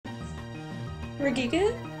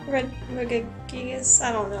Regiga? Regigas?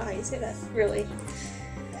 I don't know how you say that, really.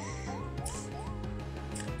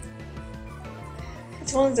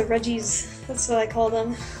 It's one of the Reggies, that's what I call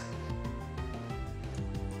them.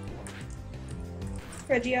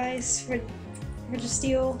 Regice,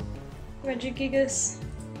 Registeel, Regigigas.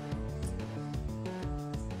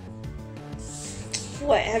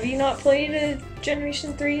 What, have you not played a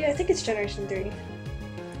Generation 3? I think it's Generation 3.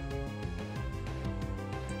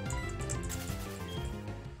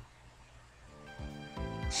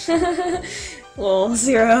 Lol,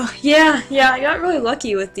 0. Yeah, I got really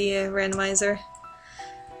lucky with the randomizer.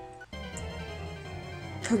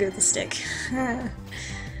 Go get the stick.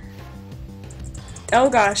 Oh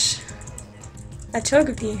gosh. A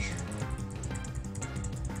Togepi.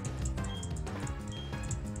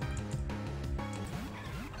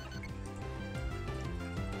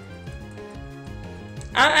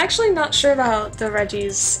 I'm actually not sure about the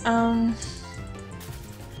Reggies. I'm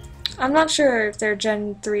not sure if they're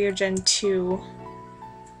Gen 3 or Gen 2,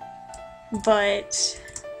 but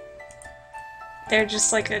they're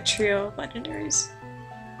just like a trio of legendaries.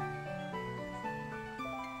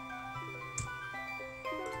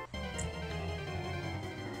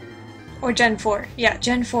 Or Gen 4. Yeah,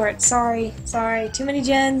 Gen 4. Sorry. Too many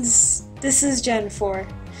gens. This is Gen 4.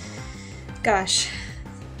 Gosh.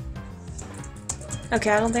 Okay,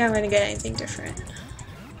 I don't think I'm gonna get anything different.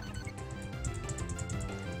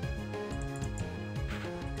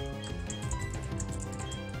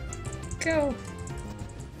 Go.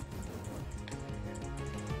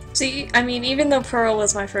 See, I mean, even though Pearl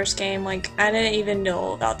was my first game, like, I didn't even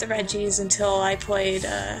know about the Reggies until I played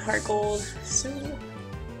Heart Gold, so...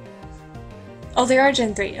 Oh, they are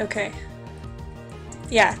Gen 3, okay.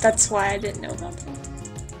 Yeah, that's why I didn't know about them.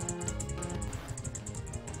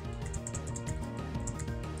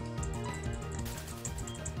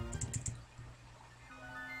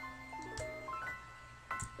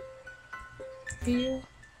 You?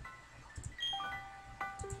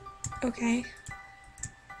 Okay.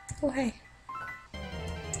 Oh, hey.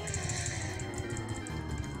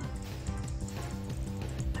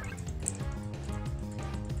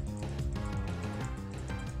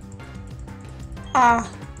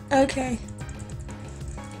 Ah, okay.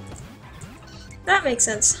 That makes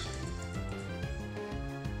sense.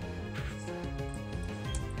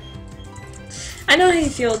 I know how you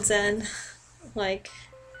feel, Zen. Like,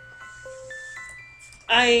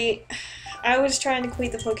 I was trying to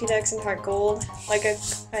complete the Pokédex in Heart Gold like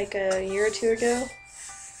a year or two ago,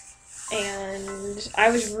 and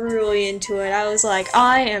I was really into it. I was like,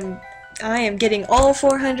 I am getting all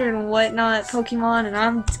 400 and whatnot Pokemon, and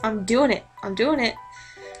I'm doing it.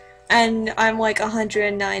 And I'm like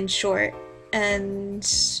 109 short, and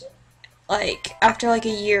like after like a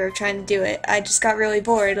year of trying to do it, I just got really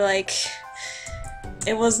bored. Like,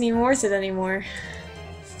 it wasn't even worth it anymore.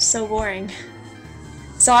 So boring.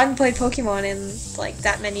 So I haven't played Pokemon in like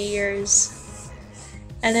that many years.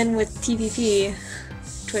 And then with TPP,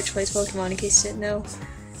 Twitch Plays Pokemon, in case you didn't know,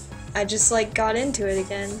 I just like got into it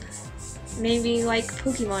again. Maybe like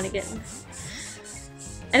Pokemon again.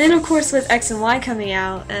 And then of course with X and Y coming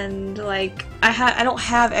out, and like I don't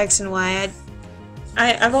have X and Y.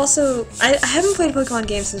 I haven't played a Pokemon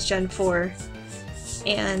game since Gen 4,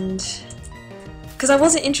 and because I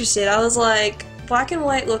wasn't interested, I was like, Black and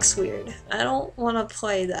White looks weird. I don't want to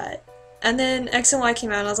play that. And then X and Y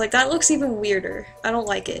came out, and I was like, that looks even weirder. I don't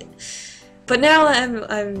like it. But now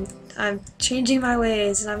I'm changing my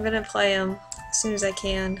ways, and I'm gonna play them as soon as I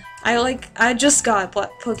can. I just got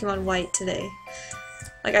Pokemon White today.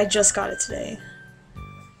 Like, I just got it today.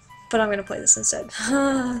 But I'm gonna play this instead.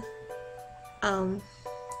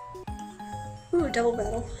 Ooh, double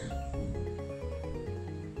battle.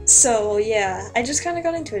 So, yeah, I just kinda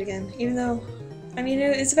got into it again, even though, I mean,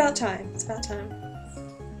 it's about time. It's about time.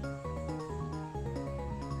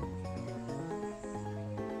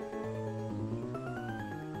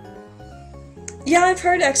 Yeah, I've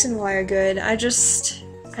heard X and Y are good.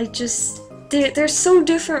 They're so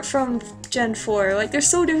different from Gen 4. Like, they're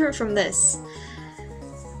so different from this.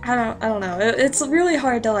 I don't know. It's really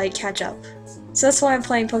hard to, like, catch up. So that's why I'm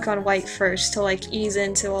playing Pokemon White first, to, like, ease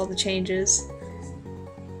into all the changes.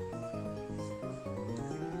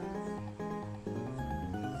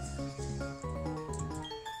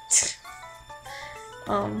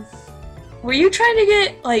 Were you trying to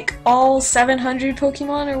get, like, all 700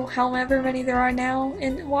 Pokemon, or however many there are now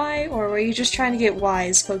in Y, or were you just trying to get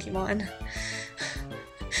Y's Pokemon?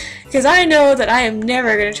 Because I know that I am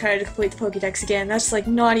never going to try to complete the Pokédex again. That's, like,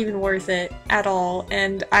 not even worth it at all,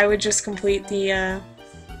 and I would just complete the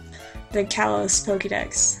Kalos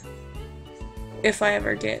Pokédex. if I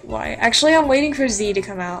ever get Y. Actually, I'm waiting for Z to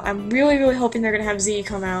come out. I'm really, really hoping they're gonna have Z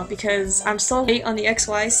come out because I'm still late on the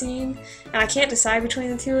XY scene, and I can't decide between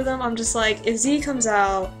the two of them. I'm just like, if Z comes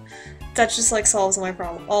out, that just like solves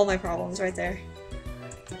all my problems right there.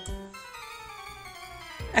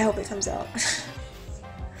 I hope it comes out.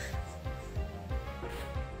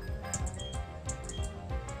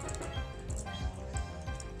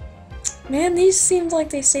 Man, these seemed like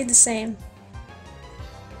they stayed the same.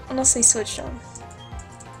 Unless they switched them.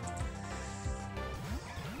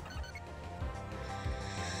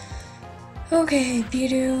 Okay,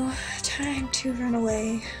 Bidu, time to run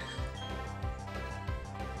away.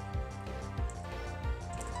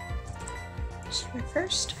 Start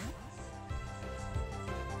first.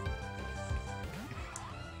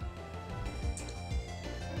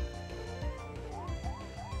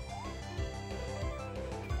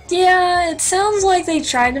 Yeah, it sounds like they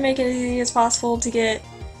tried to make it as easy as possible to get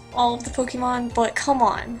all of the Pokemon, but come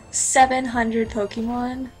on, 700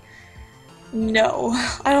 Pokemon? No,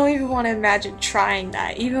 I don't even want to imagine trying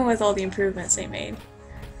that, even with all the improvements they made.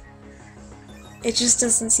 It just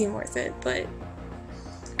doesn't seem worth it, but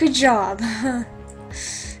good job.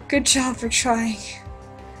 Good job for trying.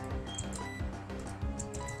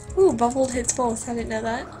 Ooh, Bubbled hits both, I didn't know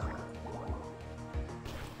that.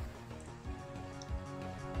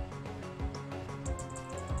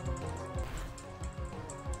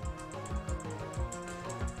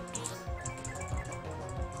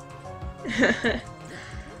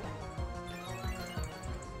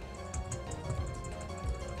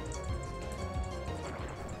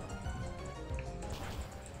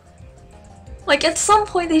 Like, at some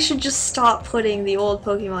point they should just stop putting the old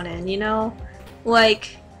Pokemon in, you know?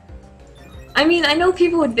 Like, I mean, I know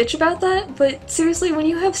people would bitch about that, but seriously, when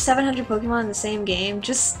you have 700 Pokemon in the same game,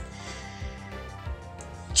 just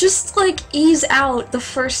like, ease out the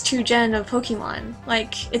first 2 gen of Pokemon.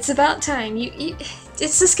 Like, it's about time.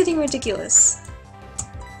 It's just getting ridiculous.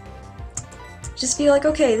 Just be like,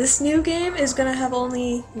 okay, this new game is gonna have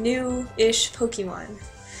only new-ish Pokemon.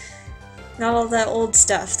 Not all that old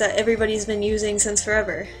stuff that everybody's been using since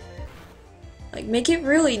forever. Like, make it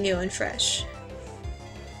really new and fresh.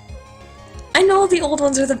 I know the old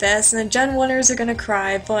ones are the best, and the Gen 1ers are gonna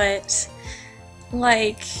cry, but,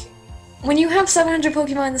 like, when you have 700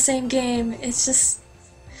 Pokemon in the same game, it's just...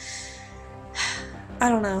 I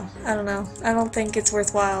don't know. I don't think it's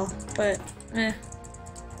worthwhile, but, eh.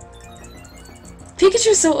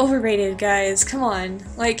 Pikachu's so overrated, guys. Come on.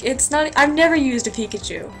 Like, it's not- I've never used a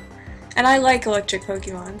Pikachu. And I like electric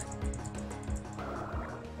Pokemon.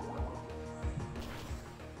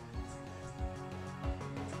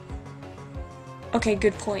 Okay,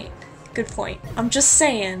 good point. Good point. I'm just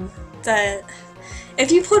saying that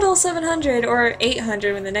if you put all 700 or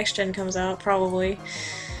 800 when the next gen comes out, probably,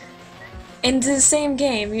 into the same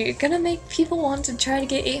game, you're gonna make people want to try to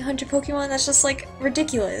get 800 Pokemon. That's just like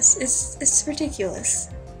ridiculous. It's ridiculous.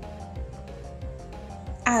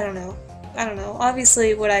 I don't know.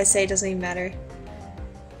 Obviously what I say doesn't even matter.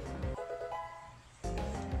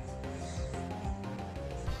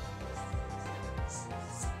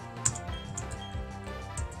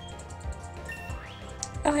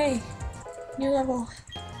 Oh hey, new level.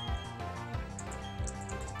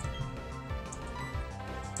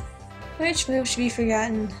 Which move should be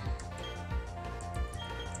forgotten?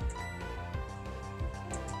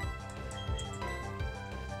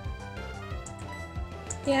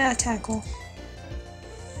 Yeah, tackle.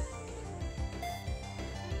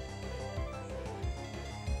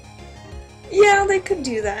 Yeah, they could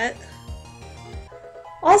do that.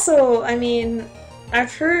 Also, I mean,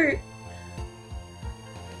 I've heard...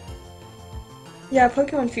 Yeah,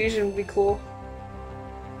 Pokemon Fusion would be cool.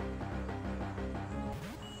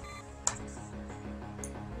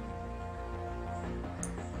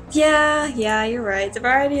 Yeah, you're right. The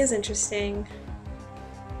variety is interesting.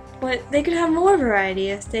 But they could have more variety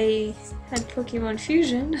if they had Pokemon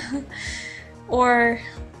Fusion. Or...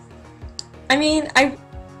 I mean,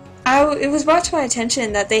 it was brought to my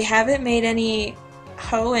attention that they haven't made any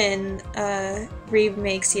Hoenn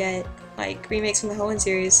remakes yet. Like, remakes from the Hoenn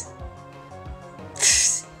series.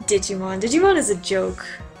 Digimon. Digimon is a joke.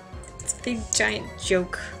 It's a big giant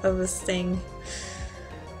joke of a thing.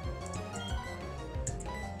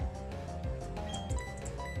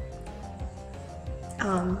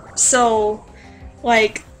 So,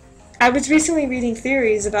 like, I was recently reading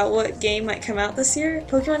theories about what game might come out this year,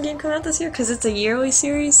 Pokemon game come out this year, because it's a yearly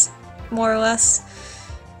series, more or less.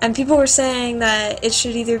 And people were saying that it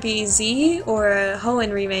should either be Z or a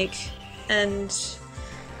Hoenn remake. And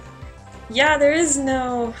yeah, there is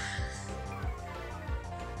no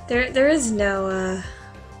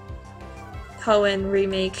Hoenn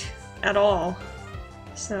remake at all.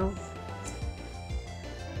 So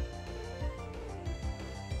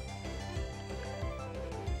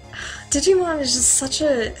Digimon is just such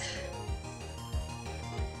a...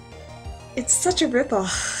 It's such a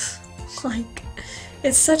ripoff. Like,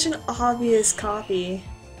 it's such an obvious copy.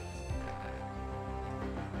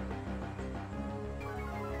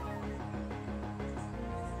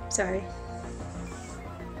 Sorry.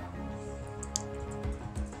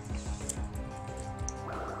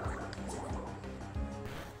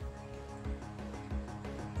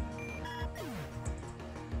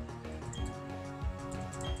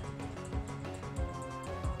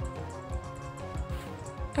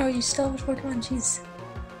 Oh, you still have a Pokemon? Jeez.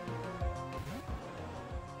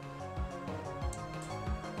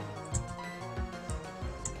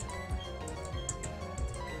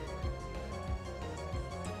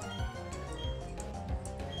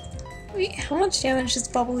 Wait, how much damage does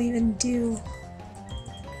Bubble even do?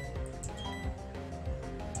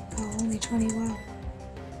 Oh, only 20, wow.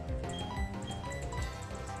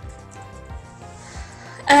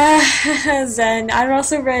 Zen, I've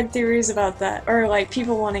also read theories about that, or like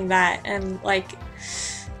people wanting that, and like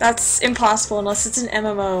that's impossible unless it's an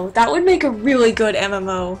MMO. That would make a really good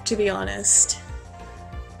MMO, to be honest.